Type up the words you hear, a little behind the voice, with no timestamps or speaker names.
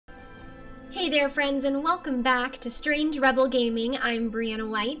Hey there friends, and welcome back to Strange Rebel Gaming. I'm Brianna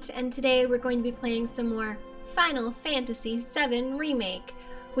White, and today we're going to be playing some more Final Fantasy VII Remake.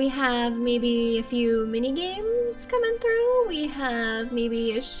 We have maybe a few mini games coming through. We have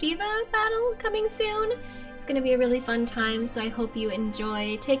maybe a Shiva battle coming soon. It's going to be a really fun time, so I hope you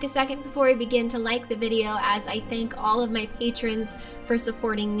enjoy. Take a second before we begin to like the video, as I thank all of my patrons for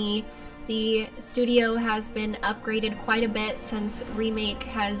supporting me. The studio has been upgraded quite a bit since Remake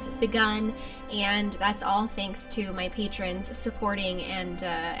has begun, and that's all thanks to my patrons supporting and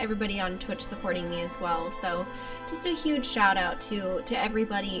everybody on Twitch supporting me as well. So just a huge shout out to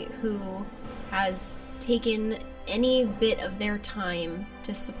everybody who has taken any bit of their time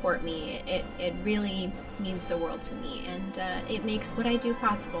to support me. It really means the world to me, and it makes what I do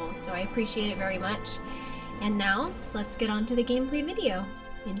possible, so I appreciate it very much. And now, let's get on to the gameplay video.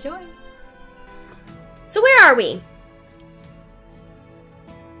 Enjoy! So where are we?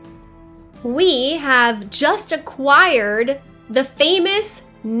 We have just acquired the famous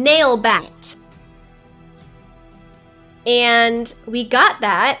nail bat. And we got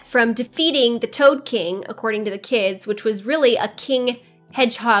that from defeating the Toad King, according to the kids, which was really a king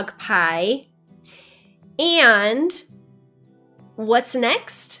hedgehog pie. And what's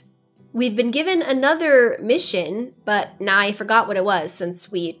next? We've been given another mission, but now I forgot what it was since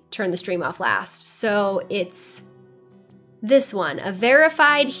we turned the stream off last. So it's this one, a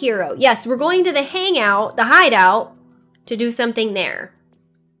verified hero. Yes, we're going to the hangout, the hideout, to do something there.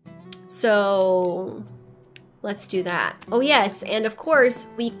 So let's do that. Oh yes, and of course,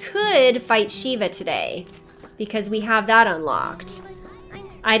 we could fight Shiva today because we have that unlocked.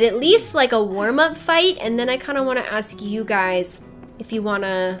 I'd at least like a warm-up fight, and then I kind of want to ask you guys if you want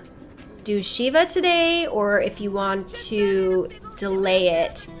to do Shiva today, or if you want to delay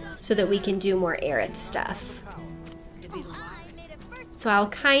it so that we can do more Aerith stuff. So I'll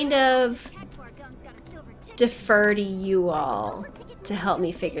kind of defer to you all to help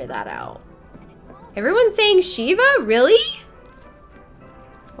me figure that out. Everyone's saying Shiva? Really?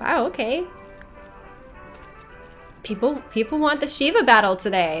 Wow, okay. People want the Shiva battle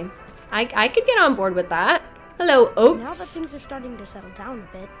today. I could get on board with that. Hello, Oats. Now that things are starting to settle down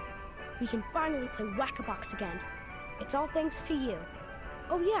a bit, we can finally play Whack-A-Box again. It's all thanks to you.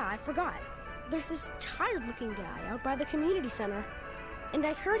 Oh yeah, I forgot. There's this tired-looking guy out by the community center, and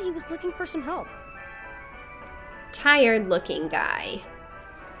I heard he was looking for some help. Tired-looking guy.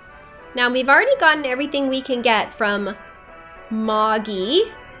 Now, we've already gotten everything we can get from Moggy.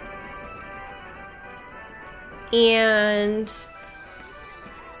 And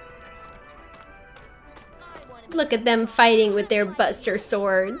look at them fighting with their buster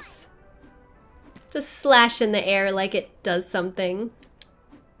swords. Just slash in the air like it does something.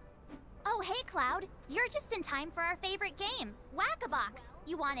 Oh, hey, Cloud. You're just in time for our favorite game, Whack-A-Box.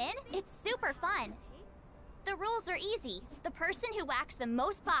 You want in? It's super fun. The rules are easy. The person who whacks the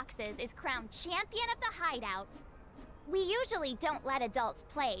most boxes is crowned champion of the hideout. We usually don't let adults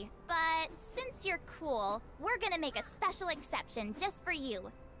play, but since you're cool, we're gonna make a special exception just for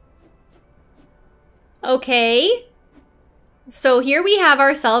you. Okay. So here we have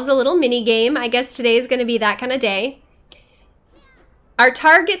ourselves a little mini game. I guess today is going to be that kind of day. Our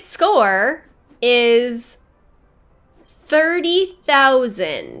target score is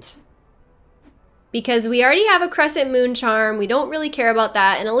 30,000. Because we already have a Crescent Moon Charm. We don't really care about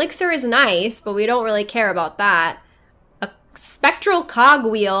that. An Elixir is nice, but we don't really care about that. A Spectral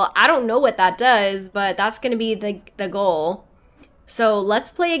Cogwheel, I don't know what that does, but that's going to be the goal. So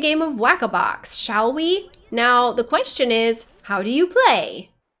let's play a game of Whack-A-Box, shall we? Now, the question is, how do you play?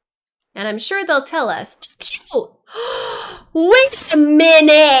 And I'm sure they'll tell us. Oh, wait a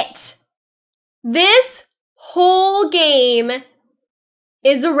minute! This whole game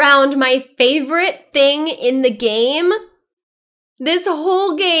is around my favorite thing in the game. This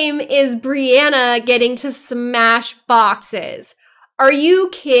whole game is Brianna getting to smash boxes. Are you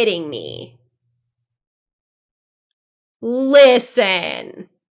kidding me? Listen.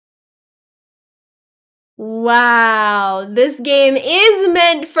 Wow, this game is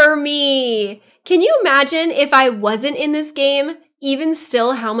meant for me. Can you imagine if I wasn't in this game, even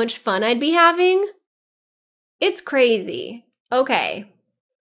still how much fun I'd be having? It's crazy. Okay.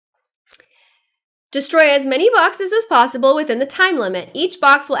 Destroy as many boxes as possible within the time limit. Each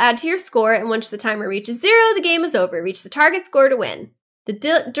box will add to your score, and once the timer reaches 0, the game is over. Reach the target score to win.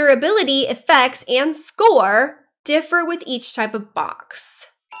 The durability, effects, and score differ with each type of box.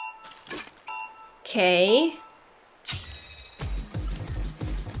 Okay.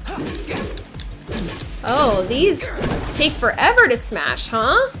 Oh, these take forever to smash,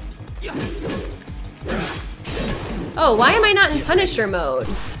 huh? Oh, why am I not in Punisher mode?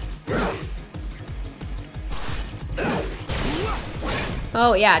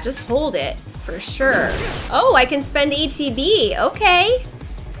 Oh yeah, just hold it, for sure. Oh, I can spend ATB, okay.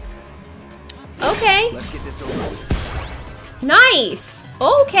 Okay. Let's get this over with. Nice,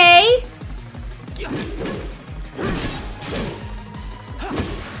 okay.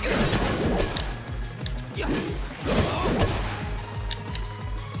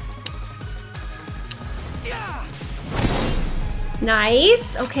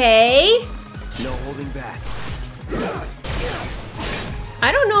 Nice, okay. No holding back.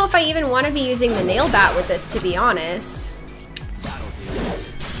 I don't know if I even want to be using the nail bat with this, to be honest.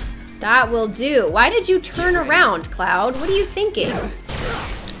 That will do. Why did you turn around, Cloud? What are you thinking?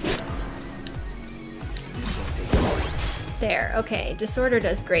 There, okay. Disorder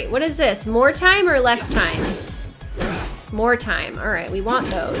does great. What is this? More time or less time? More time. All right, we want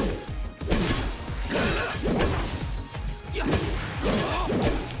those.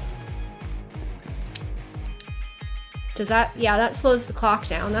 Does that, yeah, that slows the clock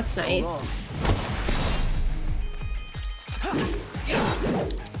down. That's nice.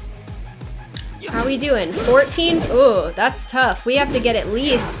 How are we doing? 14? Ooh, that's tough. We have to get at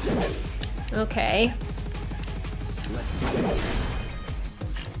least... Okay.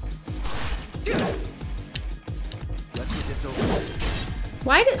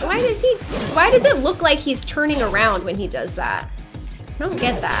 Why does it look like he's turning around when he does that? I don't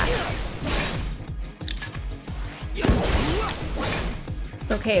get that.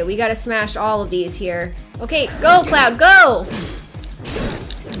 Okay, we gotta smash all of these here. Okay, go, Cloud, go!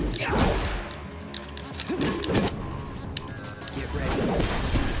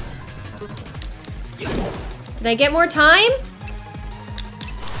 Did I get more time?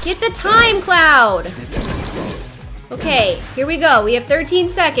 Get the time, Cloud! Okay, here we go. We have 13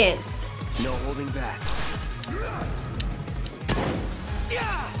 seconds. No holding back.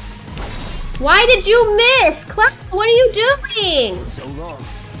 Why did you miss? Cloud, what are you doing? So long.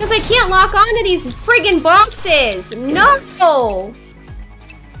 It's because I can't lock onto these friggin' boxes. No!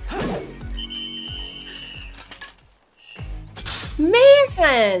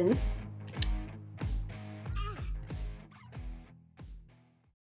 Man!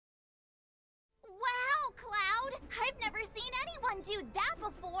 Wow, Cloud! I've never seen anyone do that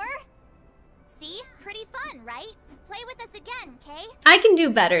before. See? Pretty fun, right? Play with us again, Kay? I can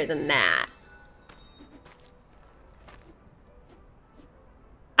do better than that.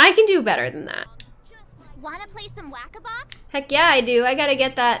 I can do better than that. Wanna play some Whack-A-Box? Heck yeah, I do. I gotta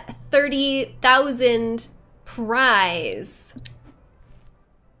get that 30,000 prize.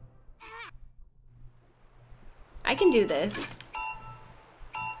 I can do this.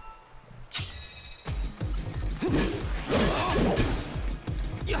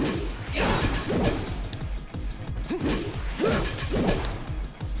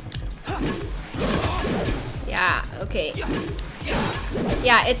 Yeah, okay.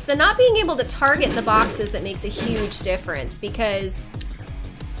 Yeah, it's the not being able to target the boxes that makes a huge difference, because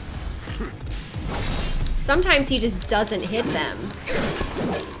sometimes he just doesn't hit them.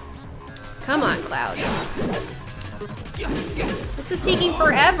 Come on, Cloud. This is taking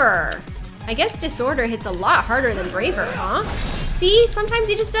forever. I guess Disorder hits a lot harder than Braver, huh? See? Sometimes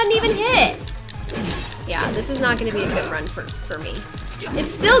he just doesn't even hit. Yeah, this is not going to be a good run for me.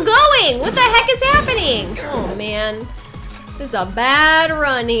 It's still going! What the heck is happening? Oh, man. This is a bad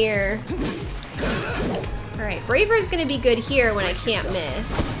run here. Alright, Braver is going to be good here when I can't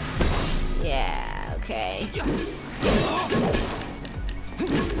miss. Yeah, okay.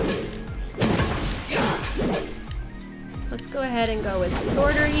 Let's go ahead and go with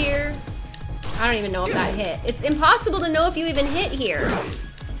Disorder here. I don't even know if that hit. It's impossible to know if you even hit here.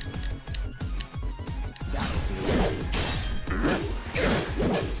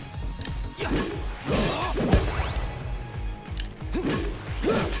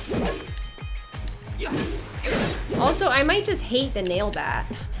 Also, I might just hate the nail bat.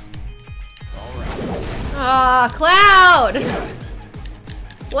 Aw, Cloud!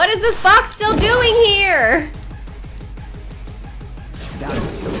 What is this box still doing here?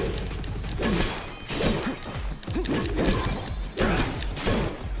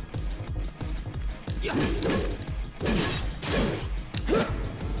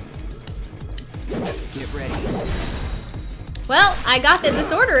 Get ready. Well, I got the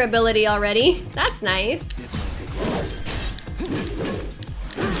Disorder ability already. That's nice.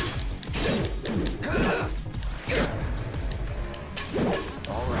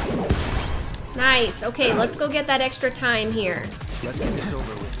 Nice. Okay, let's go get that extra time here. Let's get this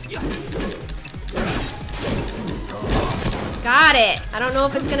over with. Got it. I don't know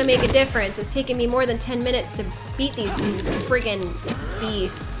if it's gonna make a difference. It's taking me more than 10 minutes to beat these friggin'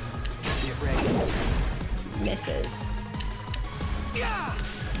 beasts. Get ready. Misses.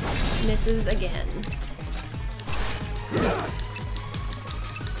 Misses again.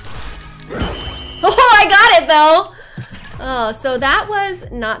 Oh, I got it though! Oh, so that was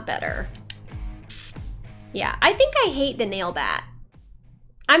not better. Yeah, I think I hate the nail bat.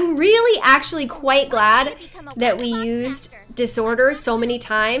 I'm really actually quite glad that we used Disorder so many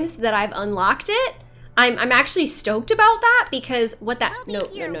times that I've unlocked it. I'm actually stoked about that because what that no.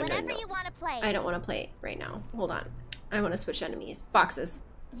 I don't want to play right now. Hold on. I want to switch enemies. Boxes.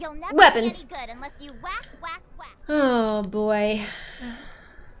 Weapons. Be any good unless you whack, whack, whack. Oh boy.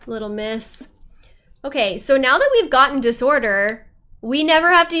 Little miss. Okay, so now that we've gotten Disorder, we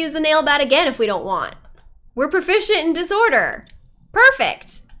never have to use the nail bat again if we don't want. We're proficient in Disorder.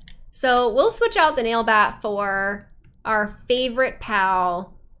 Perfect. So we'll switch out the nail bat for our favorite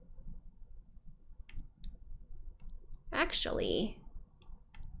pal. Actually,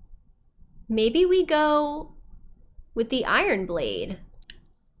 maybe we go with the Iron Blade.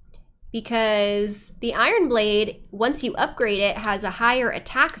 Because the Iron Blade, once you upgrade it, has a higher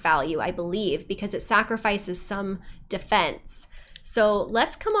attack value, I believe, because it sacrifices some defense. So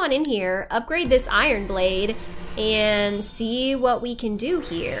let's come on in here, upgrade this Iron Blade, and see what we can do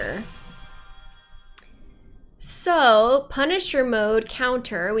here. So, Punisher mode,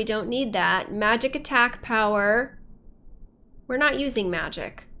 counter, we don't need that. Magic attack power, we're not using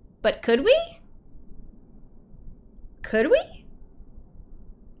magic. But could we? Could we?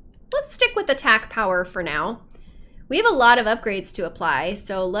 Let's stick with attack power for now. We have a lot of upgrades to apply,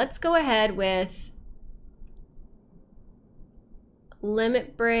 so let's go ahead with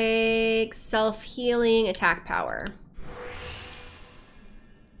limit break, self-healing, attack power.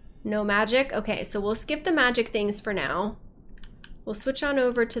 No magic? Okay, so we'll skip the magic things for now. We'll switch on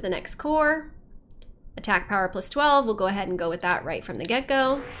over to the next core. Attack power plus 12, we'll go ahead and go with that right from the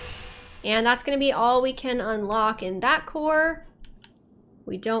get-go. And that's gonna be all we can unlock in that core.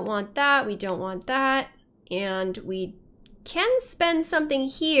 We don't want that, we don't want that. And we can spend something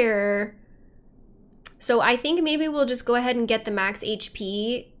here. So I think maybe we'll just go ahead and get the max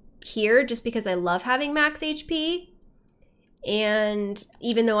HP here just because I love having max HP. And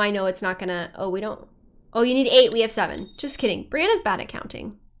even though I know it's not gonna, oh, we don't, oh, you need 8, we have 7. Just kidding, Brianna's bad at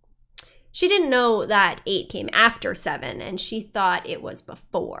counting. She didn't know that 8 came after 7 and she thought it was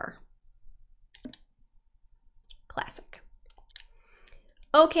before. Classic.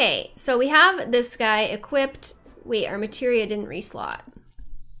 Okay, so we have this guy equipped. Wait, our materia didn't reslot.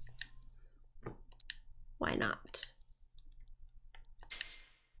 Why not?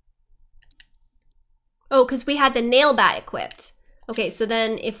 Oh, because we had the nail bat equipped. Okay, so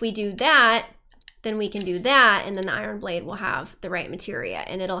then if we do that, then we can do that, and then the Iron Blade will have the right materia,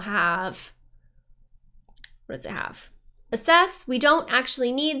 and it'll have, what does it have? Assess, we don't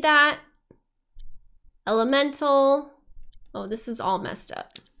actually need that. Elemental, oh, this is all messed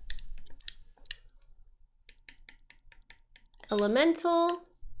up. Elemental,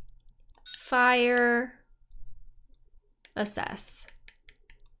 fire, assess.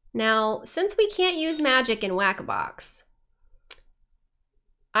 Now, since we can't use magic in Whack-A-Box,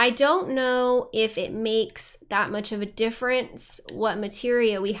 I don't know if it makes that much of a difference what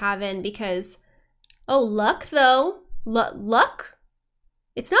materia we have in because, oh, luck though. Luck?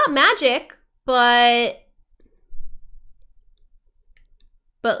 It's not magic, but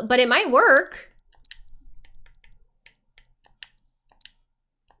it might work.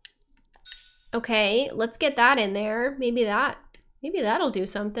 Okay, let's get that in there. Maybe that'll do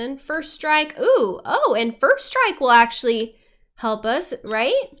something. First strike. Ooh, oh, and first strike will actually help us,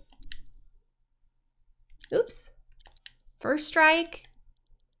 right? Oops. First strike.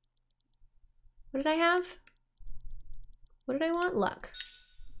 What did I have? What did I want? Luck.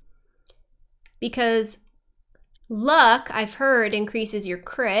 Because luck, I've heard, increases your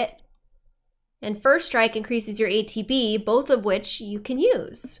crit. And first strike increases your ATB, both of which you can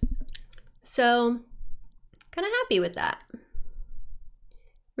use. So, kind of happy with that.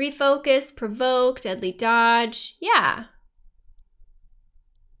 Refocus, provoke, deadly dodge. Yeah.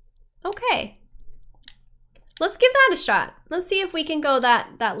 Okay. Let's give that a shot. Let's see if we can go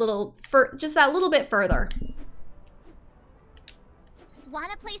just that little bit further.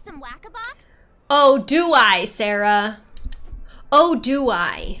 Wanna play some Whack-A-Box? Oh, do I, Sarah? Oh, do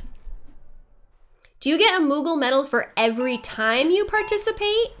I? Do you get a Moogle medal for every time you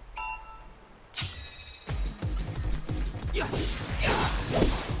participate?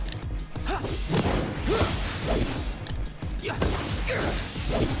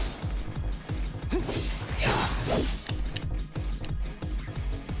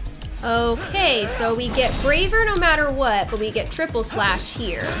 Okay, so we get braver no matter what, but we get triple slash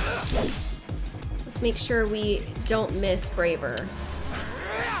here. Let's let's make sure we don't miss Braver.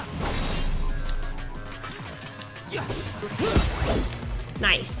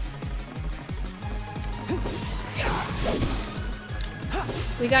 Nice.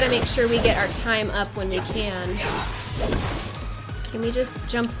 We gotta make sure we get our time up when we can. Can we just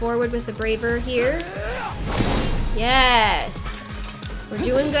jump forward with the Braver here? Yes! We're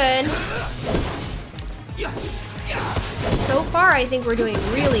doing good. So far, I think we're doing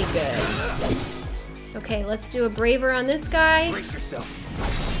really good. Okay, let's do a Braver on this guy. Brace yourself.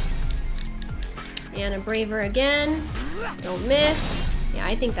 And a Braver again. Don't miss. Yeah,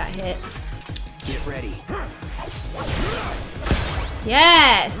 I think that hit. Get ready.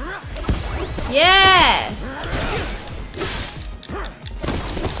 Yes! Yes!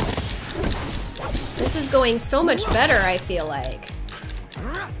 This is going so much better, I feel like.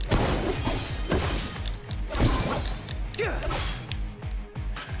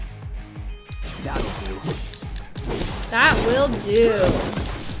 That'll do. That will do.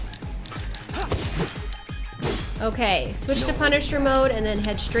 Okay, switch to Punisher mode and then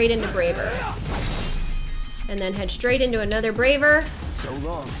head straight into Braver. And then head straight into another Braver. So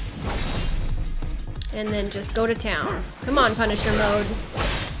long. And then just go to town. Come on, Punisher mode.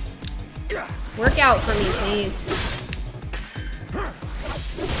 Work out for me, please.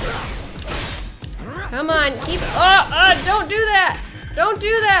 Come on, keep, don't do that. Don't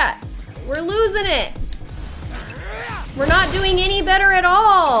do that. We're losing it. We're not doing any better at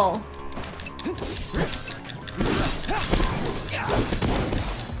all.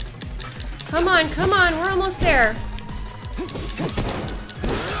 Come on, we're almost there.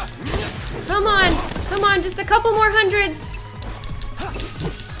 Come on, just a couple more hundreds.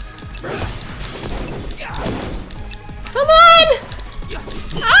 Come on!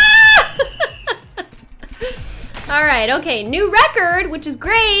 Ah! All right, okay, new record, which is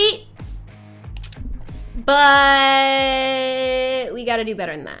great. But we gotta do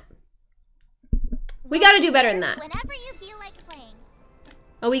better than that. We gotta do better than that. Whenever you feel like playing.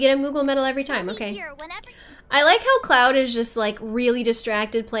 Oh, we get a Moogle medal every time, okay. I like how Cloud is just like really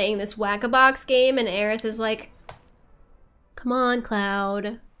distracted playing this Whack-A-Box game and Aerith is like, come on,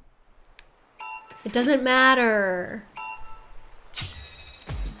 Cloud. It doesn't matter.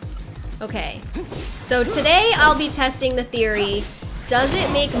 Okay, so today I'll be testing the theory, does it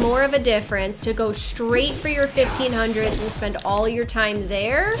make more of a difference to go straight for your 1500s and spend all your time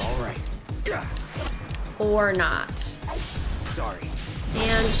there? All right. Or not? Sorry.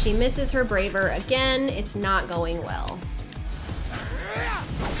 And she misses her Braver again. It's not going well. I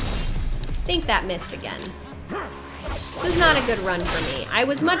think that missed again. This is not a good run for me. I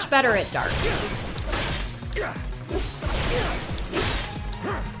was much better at darts.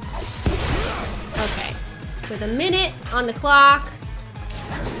 Okay, with a minute on the clock.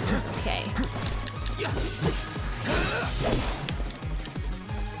 Okay.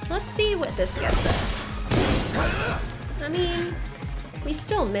 Let's see what this gets us. I mean, we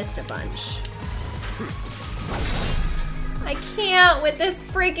still missed a bunch. I can't with this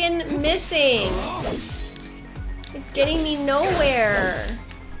freaking missing. It's getting me nowhere.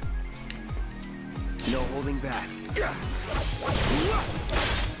 No holding back.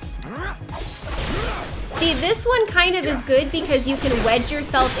 See, this one kind of is good because you can wedge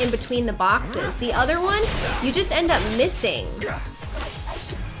yourself in between the boxes. The other one, you just end up missing.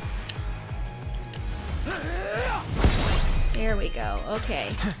 There we go,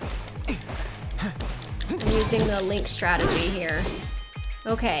 okay. I'm using the link strategy here.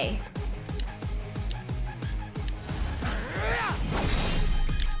 Okay.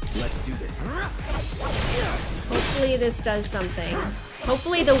 Let's do this. Hopefully this does something.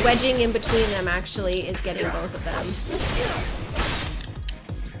 Hopefully the wedging in between them actually is getting both of them.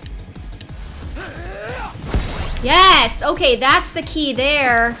 Yes! Okay, that's the key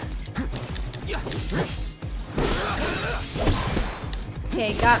there.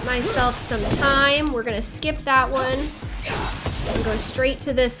 Okay, got myself some time. We're gonna skip that one and go straight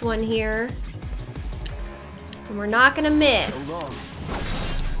to this one here. And we're not gonna miss.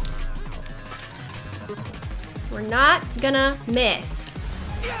 We're not gonna miss.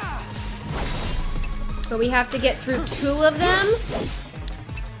 But we have to get through 2 of them.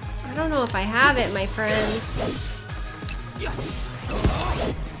 I don't know if I have it, my friends.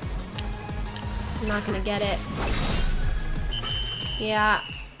 I'm not gonna get it. Yeah.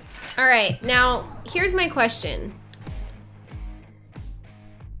 All right, now here's my question.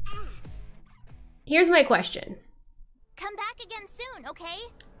 Here's my question. Come back again soon, okay?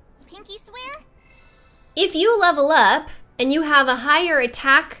 Pinky swear? If you level up and you have a higher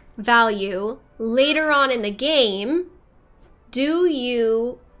attack value later on in the game, do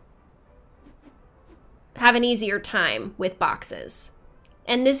you have an easier time with boxes.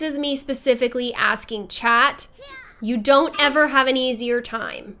 And this is me specifically asking chat. You don't ever have an easier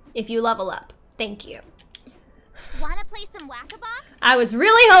time if you level up. Thank you. Wanna play some Whack-A-Box? I was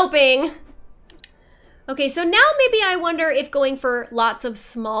really hoping. Okay, so now maybe I wonder if going for lots of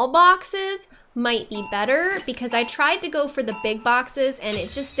small boxes might be better, because I tried to go for the big boxes and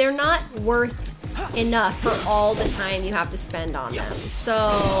they're not worth enough for all the time you have to spend on them.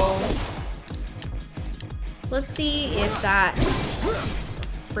 So let's see if that makes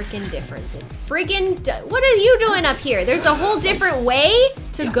a freaking difference. What are you doing up here? There's a whole different way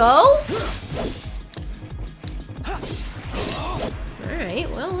to go?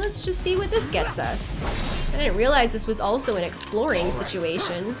 Alright, well, let's just see what this gets us. I didn't realize this was also an exploring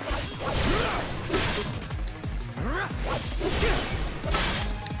situation.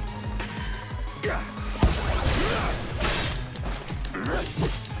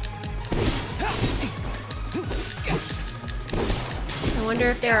 I wonder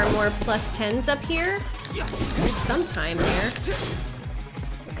if there are more +10s up here. There's some time there.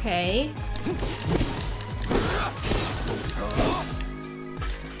 Okay.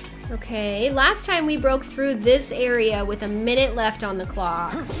 Okay, last time we broke through this area with a minute left on the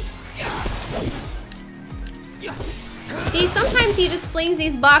clock. See, sometimes he just flings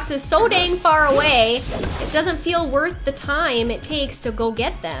these boxes so dang far away, it doesn't feel worth the time it takes to go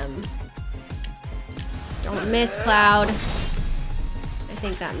get them. Don't miss, Cloud. I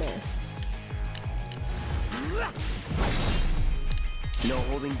think that missed. No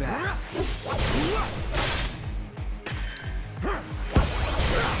holding back.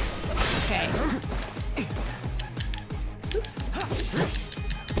 Okay. Oops.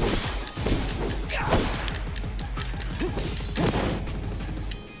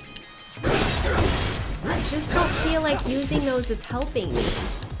 I just don't feel like using those is helping me.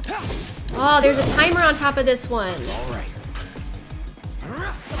 Oh, there's a timer on top of this one. All right.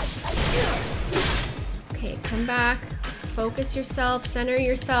 Okay, come back. Focus yourself, center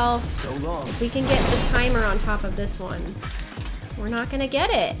yourself. So long. If we can get the timer on top of this one. We're not gonna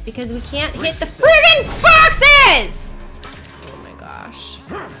get it because we can't hit the friggin' boxes! Oh my gosh.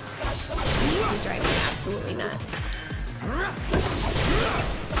 This is driving me absolutely nuts.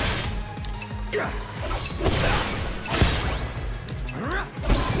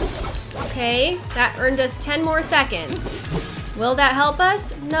 Okay, that earned us 10 more seconds. Will that help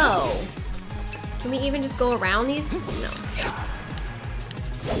us? No. Can we even just go around these? No.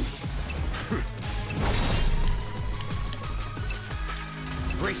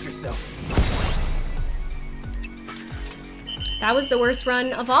 Brace yourself. That was the worst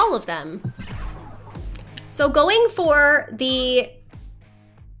run of all of them. So going for the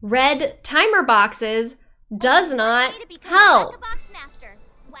red timer boxes does not help.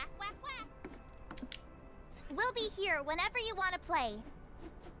 Whack, whack, whack. We'll be here whenever you want to play.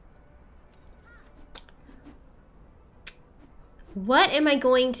 What am I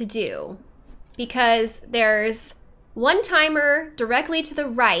going to do? Because there's one timer directly to the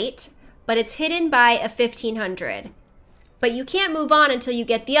right, but it's hidden by a 1500. But you can't move on until you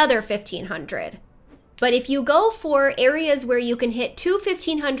get the other 1500. But if you go for areas where you can hit two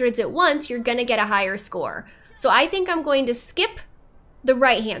 1500s at once, you're gonna get a higher score. So I think I'm going to skip the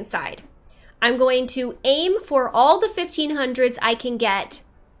right-hand side. I'm going to aim for all the 1500s I can get,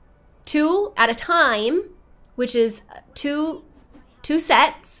 2 at a time, which is two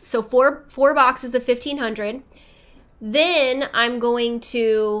sets, so four boxes of 1500. Then I'm going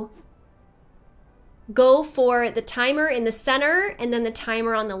to go for the timer in the center and then the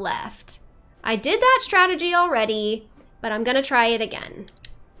timer on the left. I did that strategy already, but I'm gonna try it again.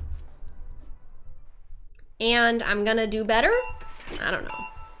 And I'm gonna do better? I don't know.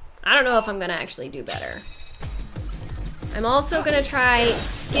 I don't know if I'm gonna actually do better. I'm also gonna try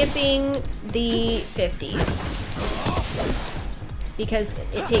skipping the 50s because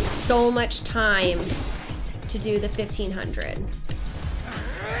it takes so much time to do the 1500.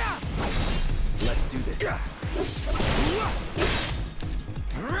 Let's do this.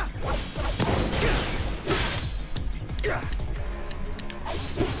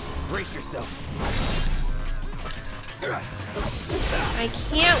 Brace yourself. I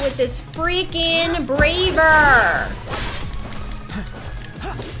can't with this freaking braver.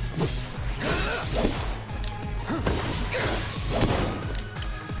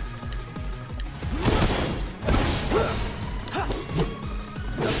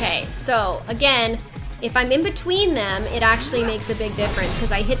 Okay, so again, if I'm in between them, it actually makes a big difference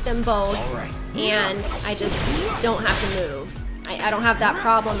because I hit them both and I just don't have to move. I don't have that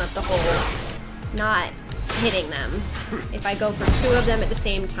problem of the whole not hitting them if I go for 2 of them at the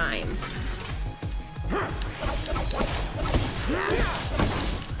same time. Look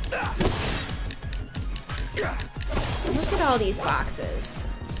at all these boxes.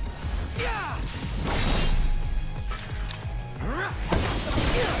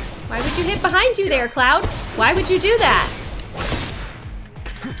 Why would you hit behind you there, Cloud? Why would you do that?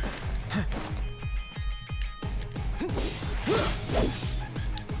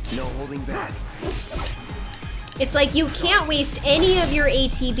 No holding back. It's like you can't waste any of your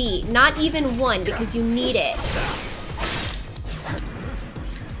ATB, not even one, because you need it.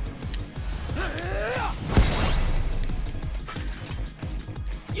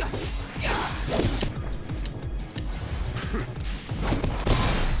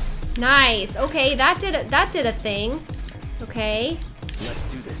 Nice. Okay, that did a thing. Okay. Let's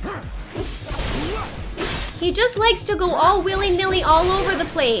do this. He just likes to go all willy-nilly all over the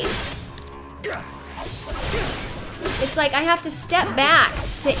place. It's like I have to step back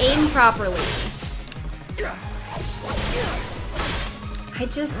to aim properly.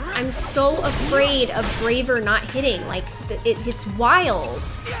 I'm so afraid of Braver not hitting. Like, it's wild.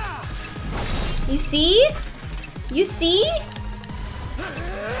 You see? You see?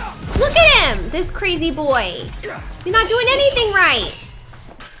 Look at him, this crazy boy. He's not doing anything right.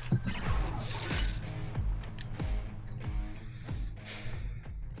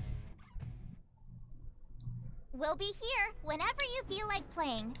 We'll be here whenever you feel like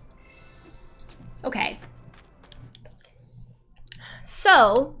playing. Okay.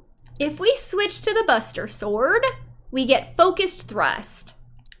 So, if we switch to the Buster Sword, we get focused thrust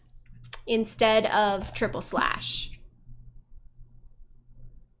instead of triple slash.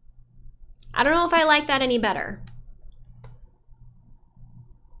 I don't know if I like that any better.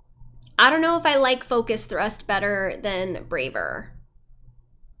 I don't know if I like focused thrust better than Braver.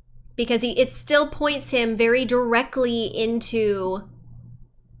 Because it still points him very directly into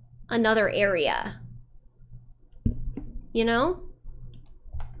another area. You know?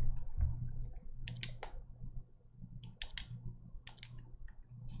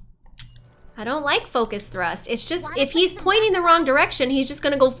 I don't like focus thrust. It's just, if he's pointing the wrong direction, he's just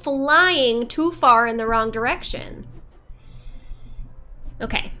gonna go flying too far in the wrong direction.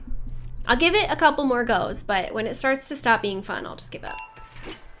 Okay. I'll give it a couple more goes, but when it starts to stop being fun, I'll just give up.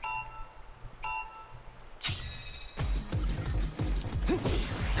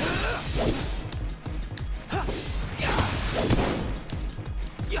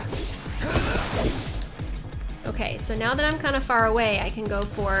 Okay, so now that I'm kind of far away, I can go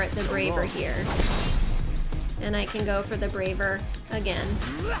for the Braver here. And I can go for the Braver again.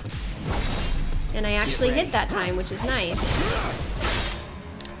 And I actually hit that time, which is nice.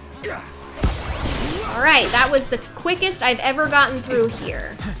 Alright, that was the quickest I've ever gotten through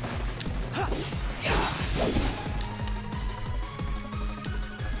here.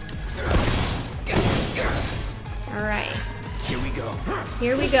 Alright. Here we go.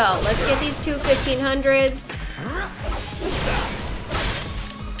 Here we go. Let's get these two 1500s.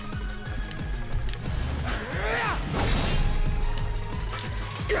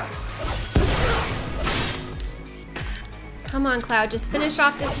 Come on, Cloud, just finish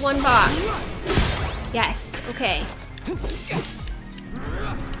off this one box. Yes, okay.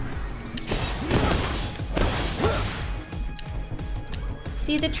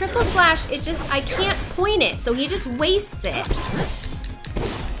 See, the triple slash, I can't point it, so he just wastes it.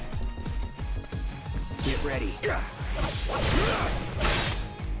 Get ready.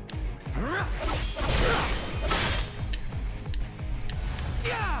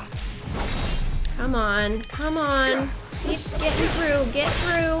 Come on, come on. Keep getting through, get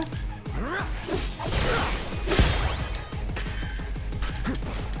through.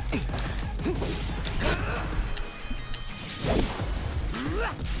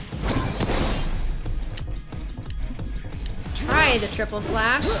 Try the triple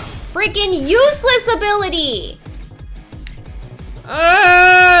slash. Freaking useless ability!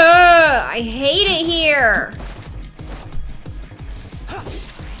 I hate it here.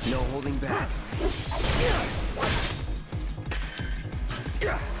 No holding back.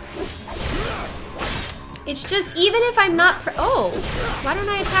 It's just, even if I'm not oh, why don't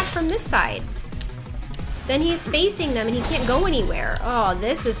I attack from this side? Then he's facing them and he can't go anywhere. Oh,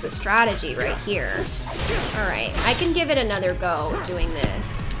 this is the strategy right here. All right, I can give it another go doing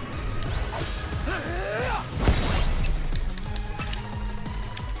this.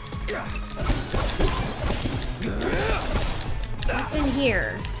 What's in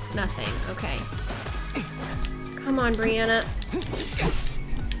here? Nothing, okay. Come on, Brianna.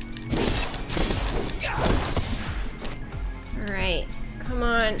 All right, come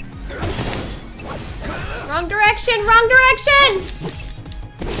on. Wrong direction, wrong direction!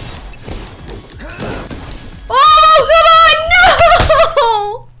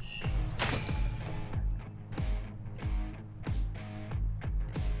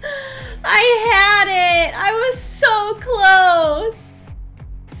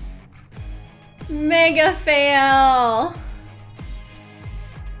 mega fail.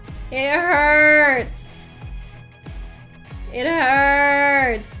 It hurts. It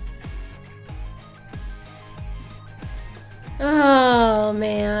hurts. Oh,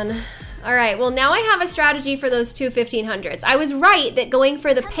 man. All right, well, now I have a strategy for those two 1500s. I was right that going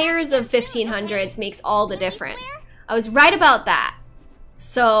for the pairs of 1500s makes all the difference. I was right about that.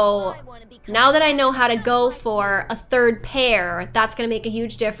 So now that I know how to go for a third pair, that's gonna make a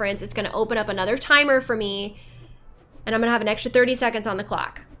huge difference. It's gonna open up another timer for me, and I'm gonna have an extra 30 seconds on the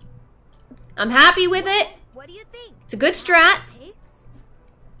clock. I'm happy with it. What do you think? It's a good strat.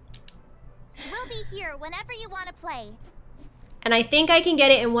 We'll be here whenever you want to play. And I think I can get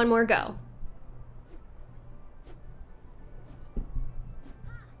it in one more go.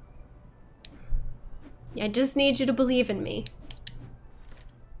 I just need you to believe in me.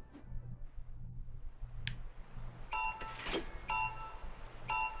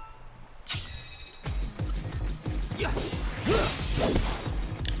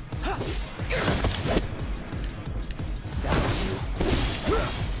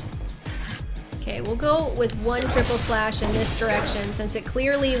 Okay, we'll go with one triple slash in this direction since it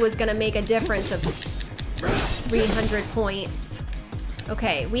clearly was gonna make a difference of 300 points.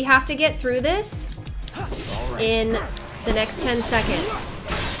 Okay, we have to get through this in the next 10 seconds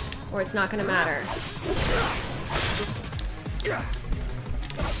or it's not gonna matter.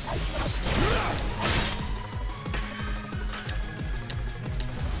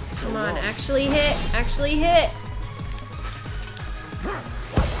 Come on, actually hit, actually hit.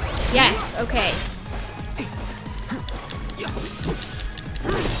 Yes, okay.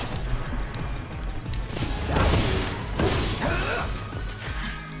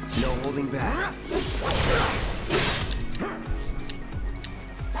 No holding back.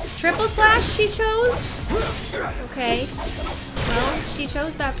 Triple slash she chose? Okay. Well, she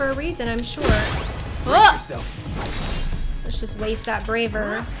chose that for a reason, I'm sure. Oh! Let's just waste that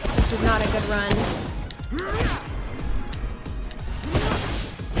braver. This is not a good run.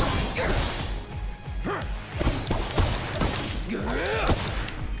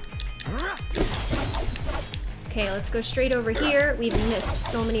 Okay, let's go straight over here. We've missed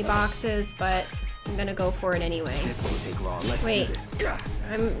so many boxes, but I'm gonna go for it anyway. This won't take long. Let's Wait, do this.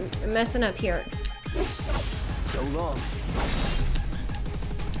 I'm messing up here. So long.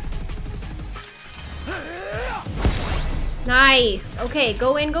 Nice. Okay,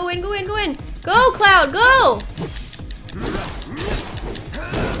 go in, go in, go in, go in. Go, Cloud, go!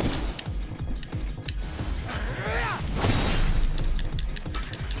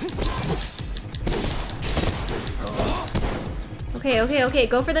 Okay, okay, okay.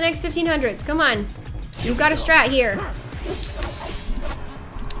 Go for the next 1500s. Come on. You've got a strat here.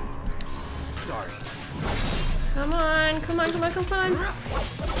 Sorry. Come on, come on, come on, come on.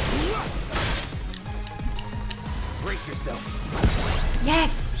 Brace yourself.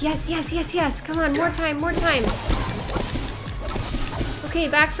 Yes, yes, yes, yes, yes. Come on, more time, more time. Okay,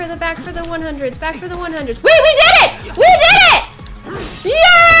 back for the 100s, back for the 100s. Wait, we did it! We did it!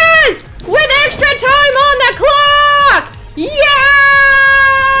 Yes! With extra time on the clock! Yes!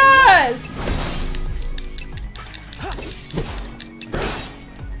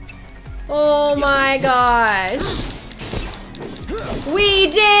 Oh my gosh. We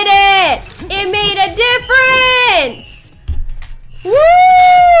did it! It made a difference! Woo!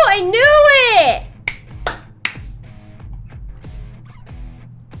 I knew it!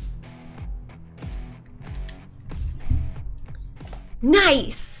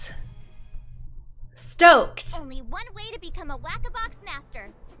 Nice! Stoked. Only one way to become a Whack-a-Box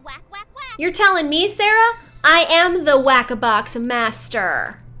master. Whack, whack, whack. You're telling me, Sarah? I am the Whack-a-Box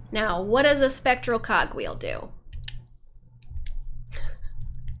master. Now, what does a spectral cogwheel do?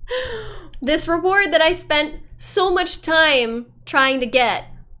 This reward that I spent so much time trying to get,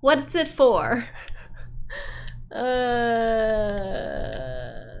 what's it for?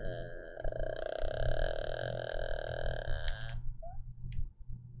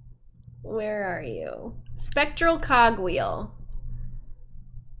 Where are you? Spectral cogwheel.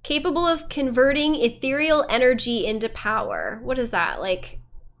 Capable of converting ethereal energy into power. What is that? Like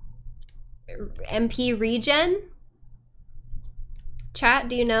MP regen? Chat,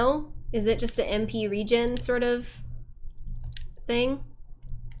 do you know? Is it just an MP regen sort of thing?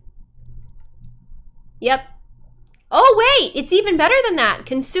 Yep. Oh wait, it's even better than that.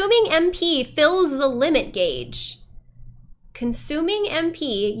 Consuming MP fills the limit gauge. Consuming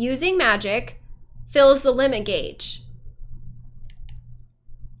MP using magic fills the limit gauge.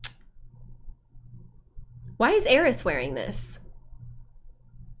 Why is Aerith wearing this?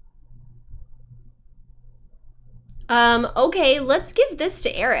 Okay, let's give this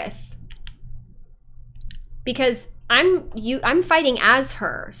to Aerith. because I'm fighting as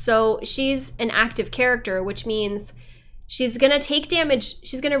her. So she's an active character, which means she's gonna take damage.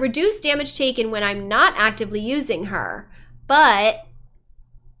 She's gonna reduce damage taken when I'm not actively using her. But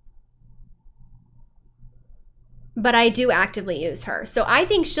I do actively use her. So I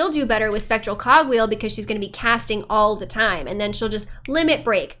think she'll do better with Spectral Cogwheel because she's gonna be casting all the time. And then she'll just limit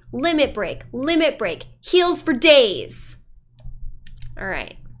break, limit break, limit break, heals for days. All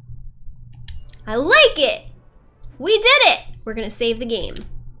right. I like it. We did it. We're gonna save the game.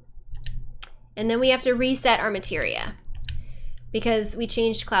 And then we have to reset our materia because we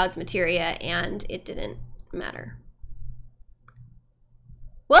changed Cloud's materia and it didn't matter.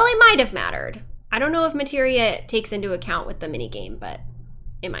 Well, it might have mattered. I don't know if materia takes into account with the minigame, but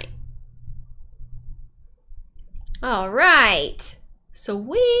it might. All right,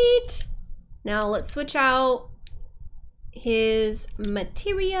 sweet. Now let's switch out his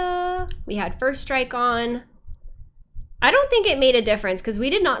materia. We had First Strike on. I don't think it made a difference because we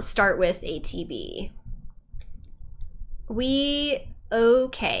did not start with ATB.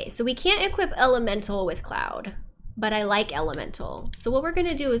 Okay, so we can't equip Elemental with Cloud, but I like Elemental. So what we're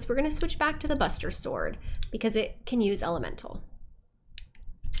gonna do is we're gonna switch back to the Buster Sword because it can use Elemental.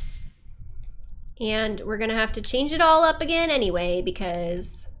 And we're gonna have to change it all up again anyway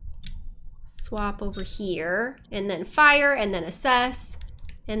because swap over here and then Fire and then Assess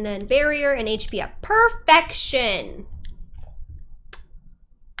and then Barrier and HP up. Perfection!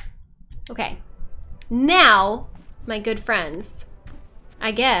 Okay, now, my good friends,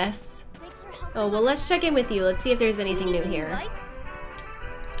 I guess. Oh, well, let's check in with you. Let's see if there's anything new here.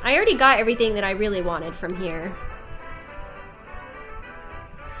 I already got everything that I really wanted from here.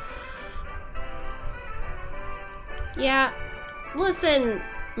 Yeah, listen,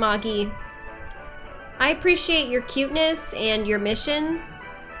 Moggy. I appreciate your cuteness and your mission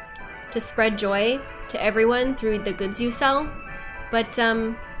to spread joy to everyone through the goods you sell, but,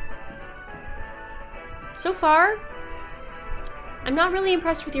 so far, I'm not really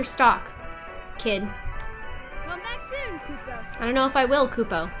impressed with your stock, kid. Come back soon, Kupo. I don't know if I will,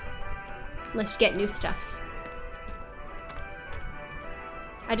 Kupo. Unless you get new stuff.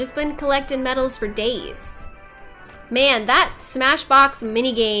 I just been collecting medals for days. Man, that Smashbox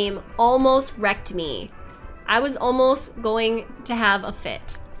minigame almost wrecked me. I was almost going to have a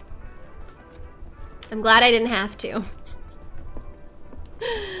fit. I'm glad I didn't have to.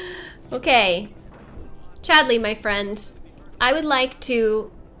 Okay. Chadley, my friend, I would like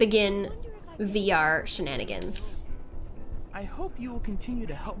to begin VR shenanigans. I hope you will continue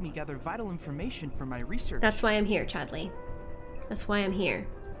to help me gather vital information for my research. That's why I'm here, Chadley. That's why I'm here.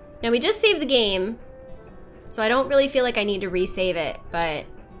 Now, we just saved the game, so I don't really feel like I need to resave it, but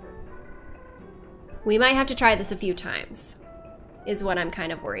we might have to try this a few times, is what I'm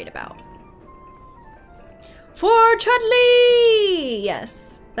kind of worried about. For Chadley!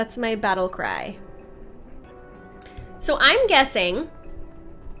 Yes, that's my battle cry. So I'm guessing.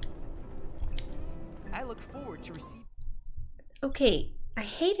 I look forward to receiving. Okay, I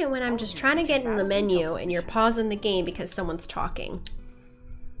hate it when I'm just trying to get in the menu and you're pausing the game because someone's talking.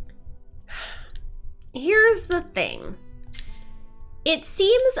 Here's the thing. It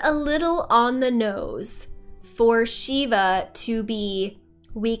seems a little on the nose for Shiva to be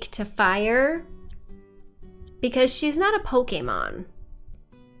weak to fire because she's not a Pokemon.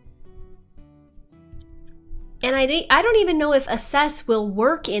 And I don't even know if Assess will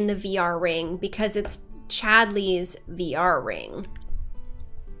work in the VR ring because it's Chadley's VR ring.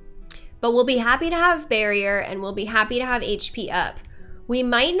 But we'll be happy to have Barrier and we'll be happy to have HP up. We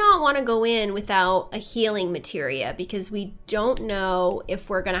might not want to go in without a healing materia because we don't know if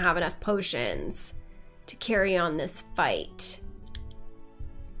we're going to have enough potions to carry on this fight.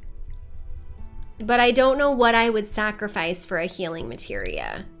 But I don't know what I would sacrifice for a healing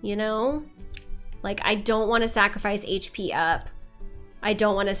materia, you know? Like, I don't want to sacrifice HP up. I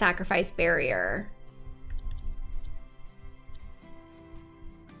don't want to sacrifice Barrier.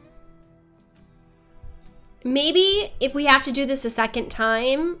 Maybe if we have to do this a second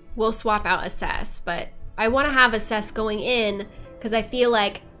time, we'll swap out Assess. But I want to have Assess going in because I feel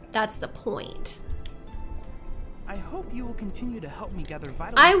like that's the point. I hope you will continue to help me gather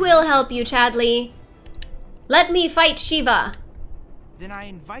vital I will help you, Chadley. Let me fight Shiva. Then I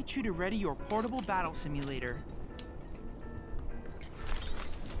invite you to ready your portable battle simulator.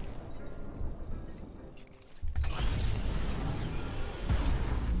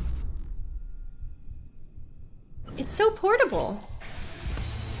 It's so portable.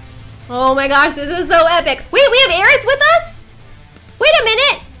 Oh my gosh, this is so epic. Wait, we have Aerith with us? Wait a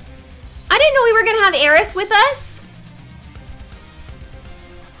minute. I didn't know we were gonna have Aerith with us.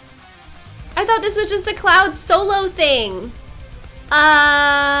 I I thought this was just a Cloud solo thing.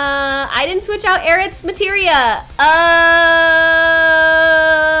 I didn't switch out Aerith's materia.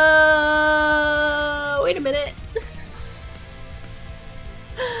 Wait a minute.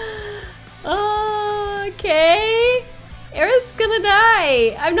 Okay. Aerith's gonna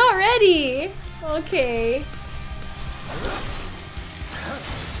die. I'm not ready. Okay.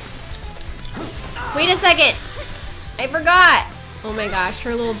 Wait a second. I forgot. Oh my gosh,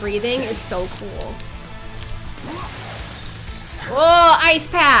 her little breathing is so cool. Oh, ice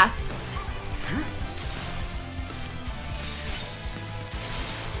path.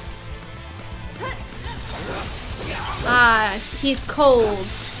 Ah, he's cold.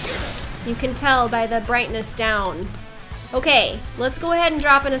 You can tell by the brightness down. Okay, let's go ahead and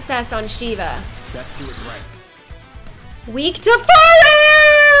drop an assess on Shiva. Let's do it right. Weak to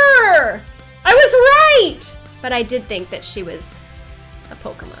fire! I was right! But I did think that she was a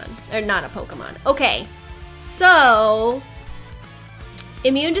Pokemon. Or not a Pokemon. Okay, so...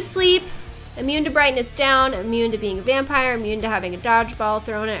 immune to sleep, immune to brightness down, immune to being a vampire, immune to having a dodgeball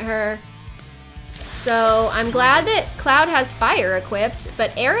thrown at her. So I'm glad that Cloud has fire equipped,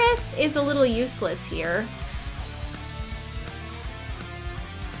 but Aerith is a little useless here.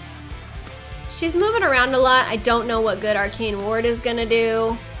 She's moving around a lot. I don't know what good Arcane Ward is gonna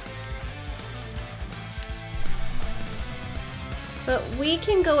do. But we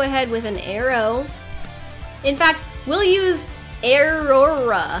can go ahead with an arrow. In fact, we'll use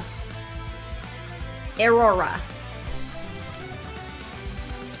Aurora.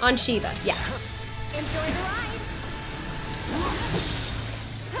 On Shiva, yeah. Enjoy the ride.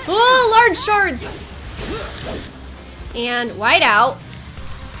 Oh, large shards! And whiteout.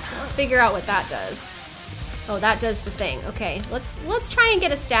 Let's figure out what that does. Oh, that does the thing. Okay, let's try and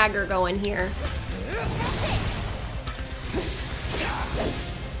get a stagger going here.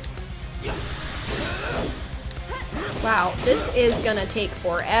 Wow, this is gonna take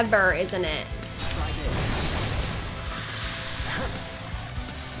forever, isn't it?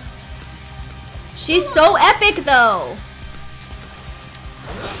 She's so epic, though.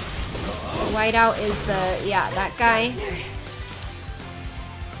 Whiteout is the, yeah, that guy.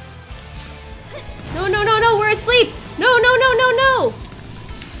 No, no, no, no, we're asleep. No, no, no, no, no.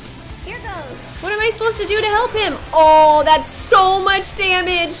 Here goes. What am I supposed to do to help him? Oh, that's so much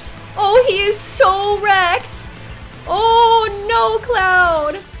damage. Oh, he is so wrecked. Oh, no,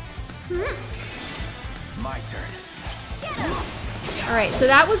 Cloud. My turn. All right, so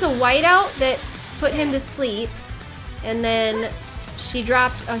that was a whiteout that put him to sleep, and then she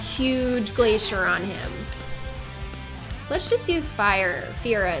dropped a huge glacier on him. Let's just use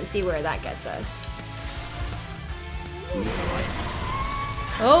Fira and see where that gets us.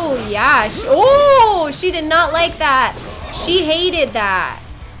 Oh yeah, she did not like that. She hated that.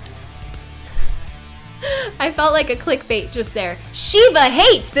 I felt like a clickbait just there. Shiva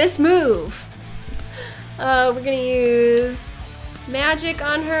hates this move. We're gonna use magic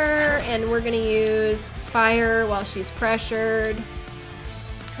on her, and we're gonna use fire while she's pressured.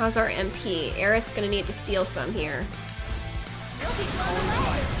 How's our MP? Aerith's gonna need to steal some here.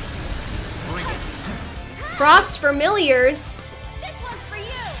 Frost Familiars. This one's for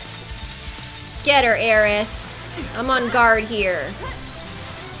you. Get her, Aerith. I'm on guard here.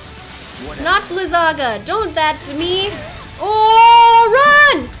 Not Blizzaga. Don't that to me. Oh,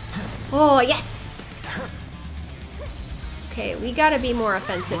 run! Oh, yes. Okay, we gotta be more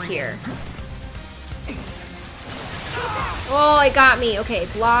offensive here. Oh, it got me. Okay,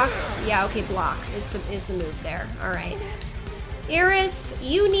 block. Yeah, okay, block is the move there. All right. Aerith,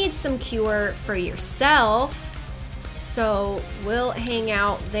 you need some cure for yourself. So we'll hang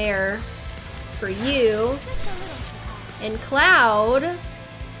out there for you. And Cloud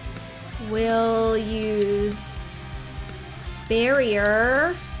will use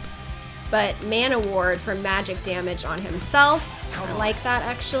Barrier, but Mana Ward for magic damage on himself. I like that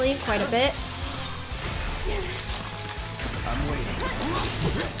actually quite a bit. I'm waiting.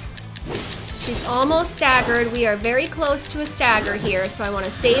 She's almost staggered. We are very close to a stagger here, so I want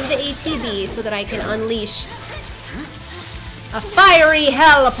to save the ATB so that I can unleash a fiery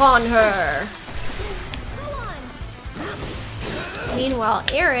hell upon her. Meanwhile,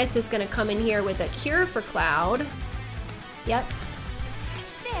 Aerith is going to come in here with a cure for Cloud. Yep.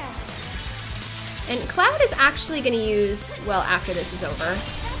 And Cloud is actually going to use, well, after this is over,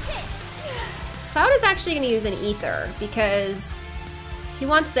 Cloud is actually going to use an ether because he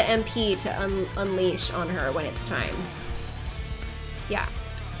wants the MP to unleash on her when it's time. Yeah.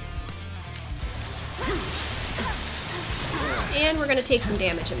 And we're going to take some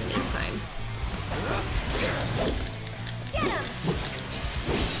damage in the meantime.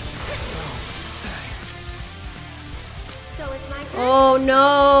 Oh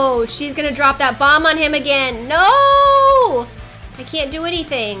no, she's gonna drop that bomb on him again. No! I can't do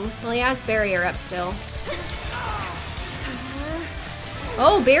anything. Well, he has barrier up still.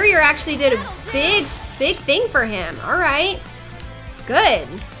 Oh, barrier actually did a big thing for him. All right, good.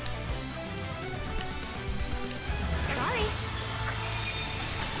 Sorry.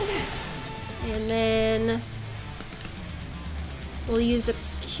 And then we'll use a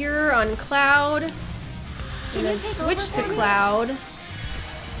cure on Cloud. And then switch to Cloud.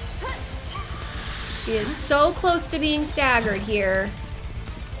 She is so close to being staggered here.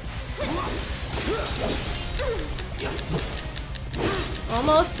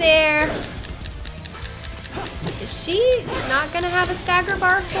 Almost there. Is she not gonna have a stagger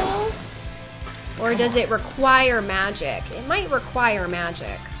bar full? Or does it require magic? It might require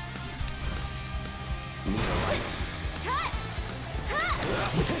magic.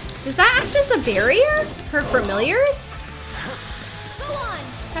 Does that act as a barrier? Her familiars?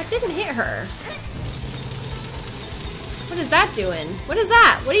 That didn't hit her. What is that doing? What is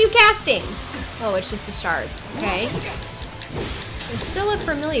that? What are you casting? Oh, it's just the shards. Okay. There's still a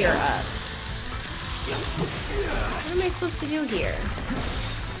familiar up. What am I supposed to do here?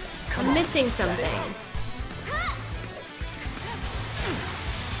 I'm missing something.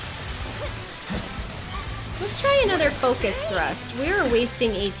 Let's try another focus thrust. We're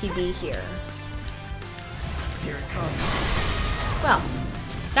wasting ATB here. Here it comes. Well,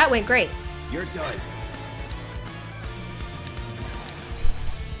 that went great. You're done.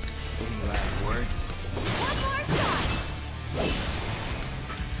 Any last words? One more shot.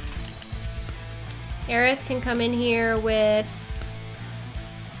 Aerith can come in here with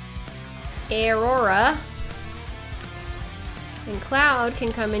Aurora. And Cloud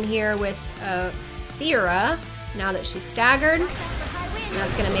can come in here with Thera, now that she's staggered. And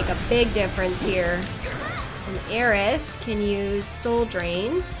that's gonna make a big difference here. And Aerith can use Soul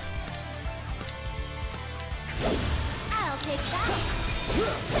Drain. I'll take that.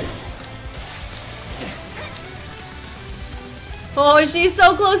 Oh, she's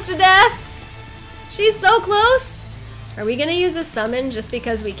so close to death! She's so close! Are we gonna use a summon just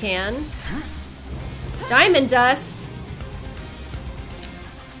because we can? Diamond Dust!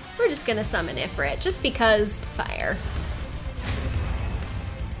 We're just gonna summon Ifrit, just because fire.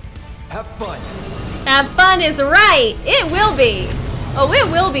 Have fun. Have fun is right! It will be! Oh, it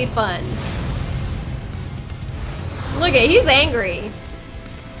will be fun. Look at, he's angry.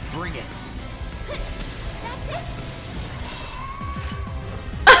 Bring it.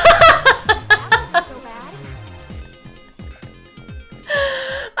 That wasn't so bad.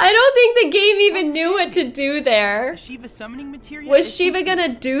 I don't think the game even knew what to do there. Shiva summoning materia. Was is Shiva complete.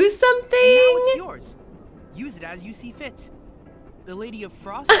 gonna do And now it's something? yours. Use it as you see fit. The Lady of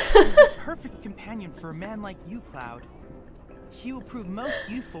Frost is the perfect companion for a man like you, Cloud. She will prove most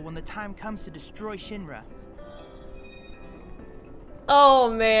useful when the time comes to destroy Shinra. Oh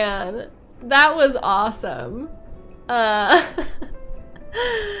man, that was awesome. That's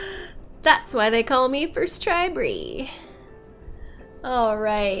why they call me First Try Bree. All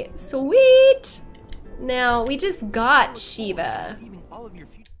right, sweet. Now we just got Shiva, Receiving all of your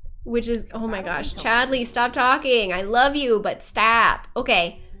future which is, oh my gosh, Chadley, stop talking. I love you, but stop.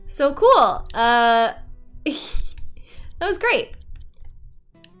 Okay, so cool. That was great.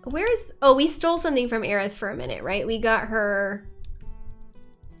 Where's, oh, we stole something from Aerith for a minute, right? We got her,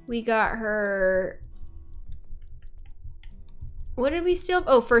 what did we steal?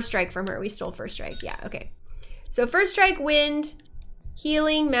 Oh, First Strike from her. We stole First Strike, yeah, okay. So First Strike, Wind,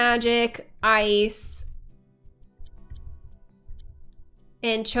 Healing, Magic, Ice,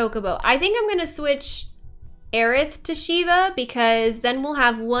 and Chocobo. I think I'm gonna switch Aerith to Shiva because then we'll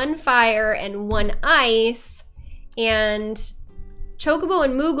have one fire and one ice, and Chocobo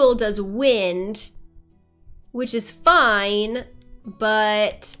and Moogle does wind, which is fine,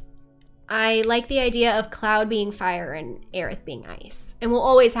 but I like the idea of Cloud being fire and Aerith being ice. And we'll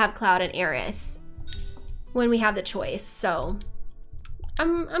always have Cloud and Aerith when we have the choice, so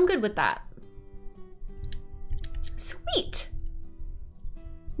I'm good with that. Sweet.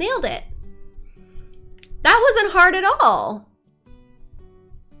 Nailed it. That wasn't hard at all.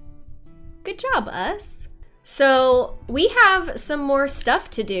 Good job, us. So we have some more stuff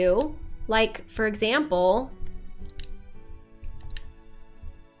to do. Like, for example,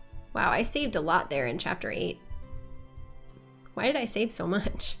 wow, I saved a lot there in chapter 8. Why did I save so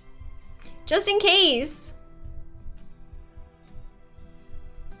much? Just in case.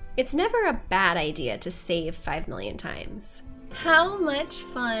 It's never a bad idea to save 5 million times. How much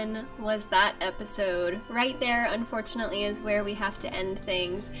fun was that episode? Right there, unfortunately, is where we have to end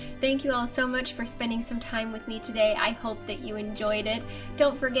things. Thank you all so much for spending some time with me today. I hope that you enjoyed it.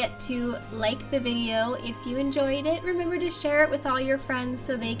 Don't forget to like the video if you enjoyed it. Remember to share it with all your friends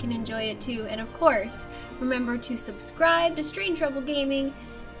so they can enjoy it too. And of course, remember to subscribe to Strange Rebel Gaming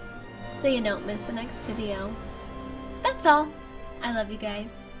so you don't miss the next video. That's all. I love you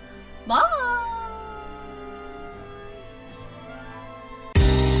guys. Bye!